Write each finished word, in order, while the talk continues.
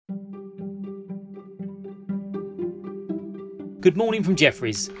Good morning from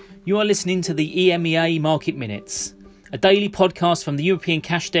Jefferies. You are listening to the EMEA Market Minutes, a daily podcast from the European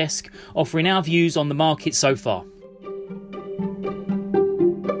Cash Desk offering our views on the market so far.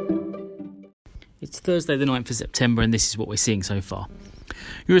 It's Thursday the 9th of September and this is what we're seeing so far.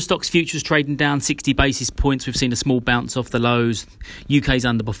 Euro Stoxx futures trading down 60 basis points. We've seen a small bounce off the lows. UK's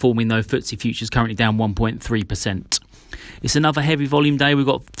underperforming though. FTSE futures currently down 1.3%. It's another heavy volume day. We've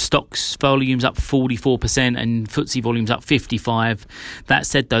got stocks volumes up 44% and FTSE volumes up 55%. That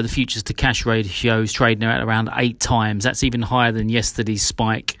said, though, the futures to cash ratio is trading at around 8 times. That's even higher than yesterday's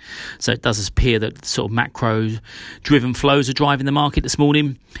spike. So it does appear that sort of macro-driven flows are driving the market this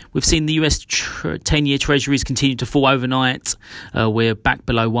morning. We've seen the US 10-year treasuries continue to fall overnight. We're back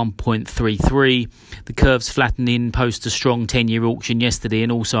below 1.33. The curve's flattening post a strong 10-year auction yesterday,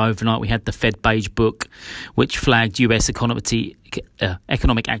 and also overnight we had the Fed Beige Book, which flagged US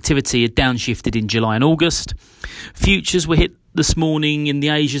economic activity had downshifted in July and August. Futures were hit this morning in the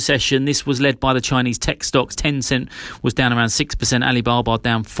Asia session. This was led by the Chinese tech stocks. Tencent was down around 6%, Alibaba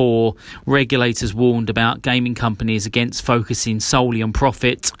down 4%. Regulators warned about gaming companies against focusing solely on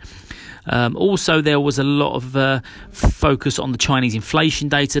profit. Also, there was a lot of focus on the Chinese inflation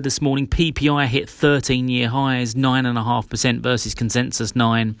data this morning. PPI hit 13-year highs, 9.5% versus consensus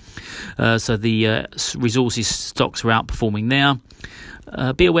 9%. So the resources stocks were outperforming there.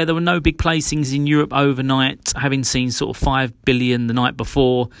 Be aware there were no big placings in Europe overnight, having seen sort of 5 billion the night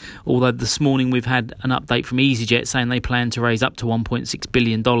before, although this morning we've had an update from EasyJet saying they plan to raise up to $1.6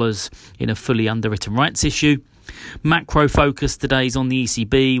 billion in a fully underwritten rights issue. Macro focus today is on the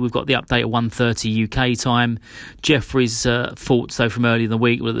ECB. We've got the update at 1:30 UK time. Jefferies thoughts, though, from earlier in the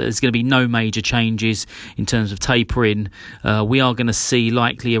week that there's going to be no major changes in terms of tapering. We are going to see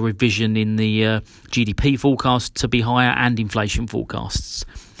likely a revision in the GDP forecast to be higher and inflation forecasts.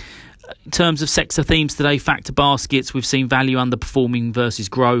 In terms of sector themes today, factor baskets, we've seen value underperforming versus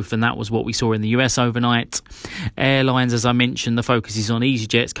growth, and that was what we saw in the US overnight. Airlines, as I mentioned, the focus is on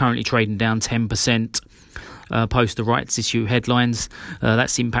EasyJet. It's currently trading down 10%. Post the rights issue headlines.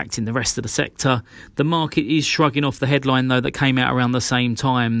 That's impacting the rest of the sector. The market is shrugging off the headline, though, that came out around the same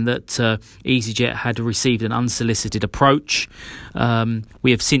time that EasyJet had received an unsolicited approach.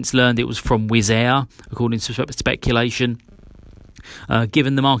 We have since learned it was from Wizz Air, according to speculation.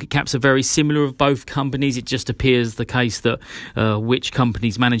 Given the market caps are very similar of both companies, it just appears the case that which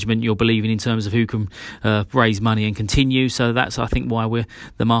company's management you're believing in terms of who can raise money and continue. So that's, I think, why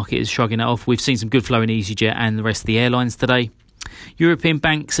the market is shrugging it off. We've seen some good flow in EasyJet and the rest of the airlines today. European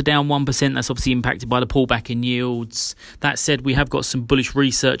banks are down 1%. That's obviously impacted by the pullback in yields. That said, we have got some bullish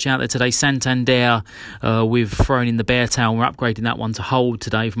research out there today. Santander, we've thrown in the bear tail. We're upgrading that one to hold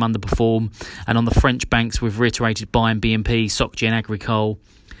today from underperform. And on the French banks, we've reiterated buying BNP, SocGen, Agricole.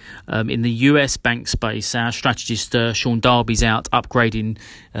 In the US bank space, our strategist Sean Darby's out upgrading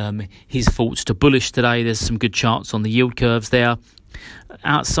his thoughts to bullish today. There's some good charts on the yield curves there.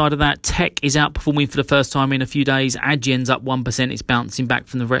 Outside of that, tech is outperforming for the first time in a few days. Adyen's up 1%. It's bouncing back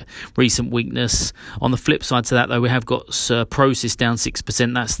from the recent weakness. On the flip side to that, though, we have got Prosus down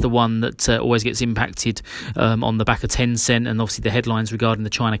 6%. That's the one that always gets impacted on the back of Tencent and obviously the headlines regarding the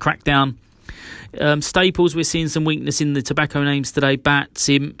China crackdown. Staples, we're seeing some weakness in the tobacco names today. BAT,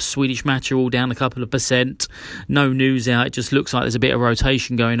 Imp, Swedish Match are all down a couple of percent. No news out. It just looks like there's a bit of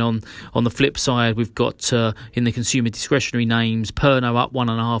rotation going on. On the flip side, we've got in the consumer discretionary names, Pernod up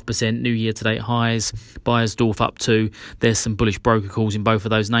 1.5%, new year to date highs. Bayersdorf up 2%. There's some bullish broker calls in both of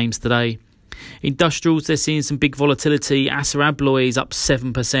those names today. Industrials, they're seeing some big volatility. Assa Abloy is up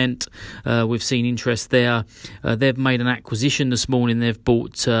 7%. We've seen interest there. They've made an acquisition this morning. They've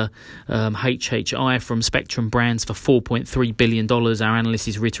bought HHI from Spectrum Brands for $4.3 billion. Our analyst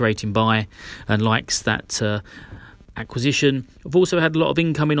is reiterating buy and likes that acquisition. We've also had a lot of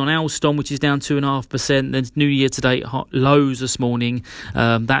income in on Alstom, which is down 2.5%. There's new year to date lows this morning.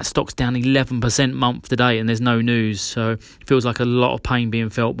 That stock's down 11% month to date, and there's no news. So it feels like a lot of pain being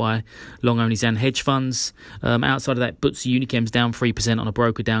felt by long onlys and hedge funds. Outside of that, FTSE Unichem's down 3% on a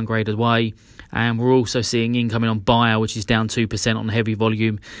broker downgraded way. And we're also seeing incoming on Bayer, which is down 2% on heavy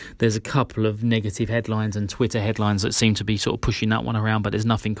volume. There's a couple of negative headlines and Twitter headlines that seem to be sort of pushing that one around, but there's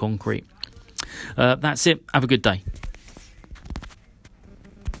nothing concrete. That's it. Have a good day.